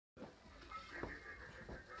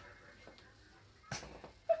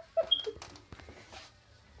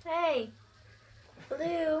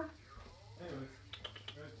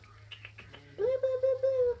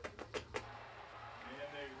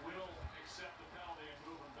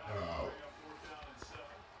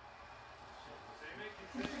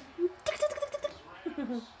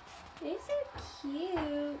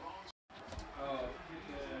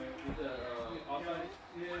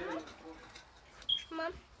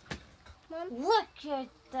Look at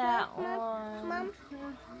that one. Mom.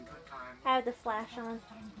 I have the flash on.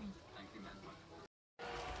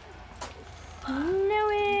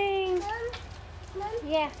 Snowing. Mom.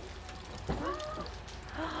 Yeah.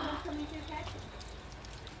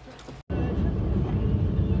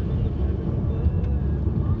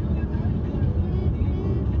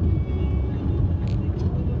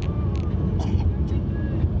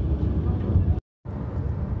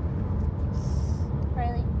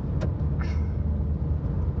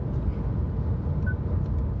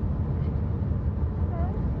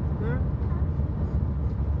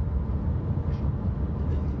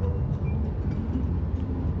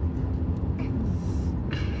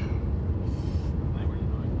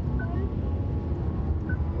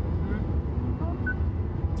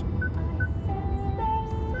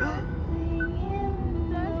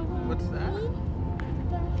 What's that?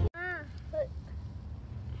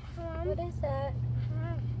 What is that?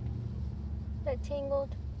 That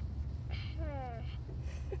tingled.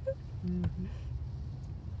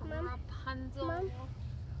 Rapunzel.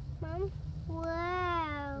 Mom.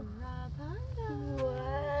 Wow. Wow.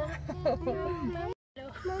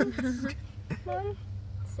 Mom.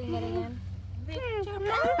 Sing it again.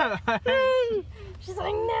 Mom. She's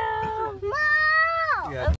like, no.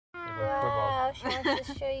 Mom. Yeah. Wow, she wants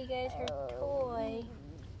to show you guys her toy.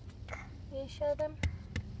 Can you show them?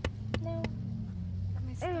 No.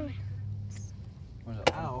 Where's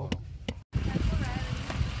that? Ow.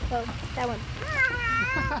 Oh, that one.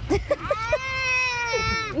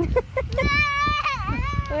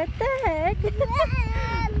 What the heck?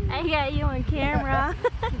 I got you on camera.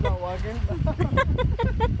 She's not walking.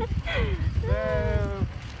 No.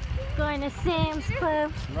 Going to Sam's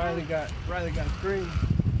Club. Riley got 3.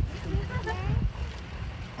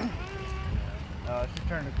 She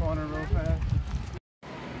turned the corner real fast.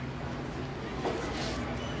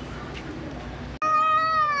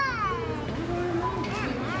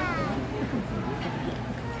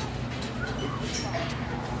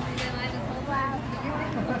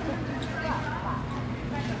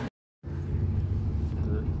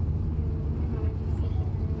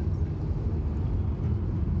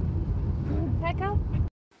 Echo?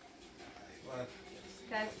 What?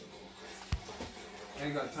 I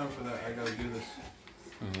ain't got time for that. I gotta do this.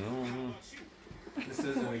 This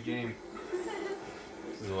isn't a game.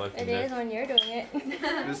 This is a life It and is death. when you're doing it.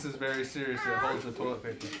 This is very serious. It holds the toilet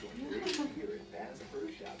paper.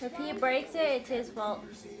 If he breaks it, it's his fault.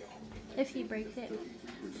 If he breaks it.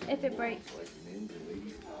 If it breaks.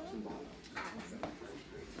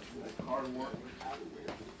 Hard work.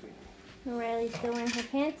 Riley's still wearing her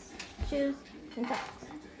pants, shoes, and socks.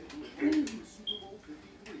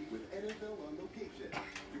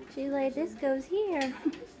 She's like, this goes here.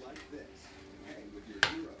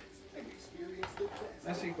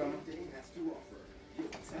 That's it, Grandma.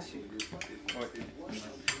 That's it. What?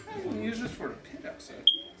 You can use this for the pit outside.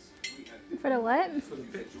 For the what? For the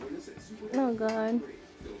pit. Oh god.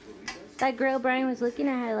 That grill Brian was looking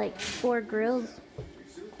at had like 4 grills.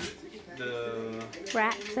 The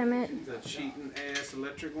Racks, I meant. the cheating ass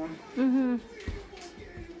electric one. Mm-hmm.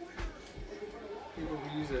 People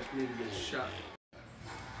who use that need to get shot.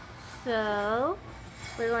 So,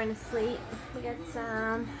 we're going to sleep. We got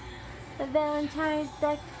some Valentine's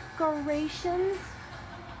decorations.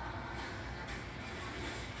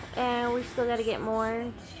 And we still got to get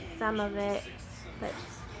more. Some of it, but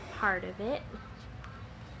part of it.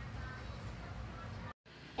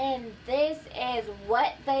 And this is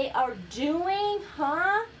what they are doing,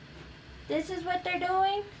 huh? This is what they're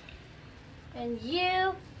doing? And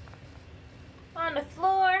you on the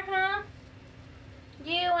floor, huh?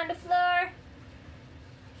 You on the floor?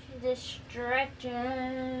 She's just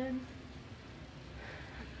stretching.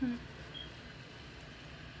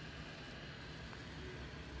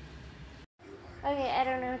 Okay, I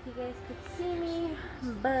don't know if you guys could see me,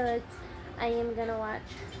 but I am gonna watch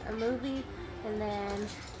a movie and then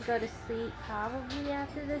go to sleep probably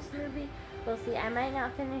after this movie. We'll see. I might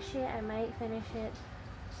not finish it. I might finish it.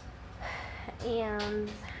 And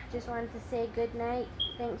just wanted to say good night.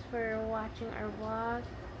 Thanks for watching our vlog.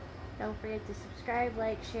 Don't forget to subscribe,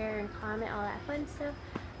 like, share, and comment, all that fun stuff.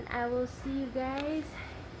 And I will see you guys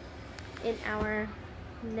in our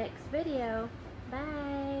next video.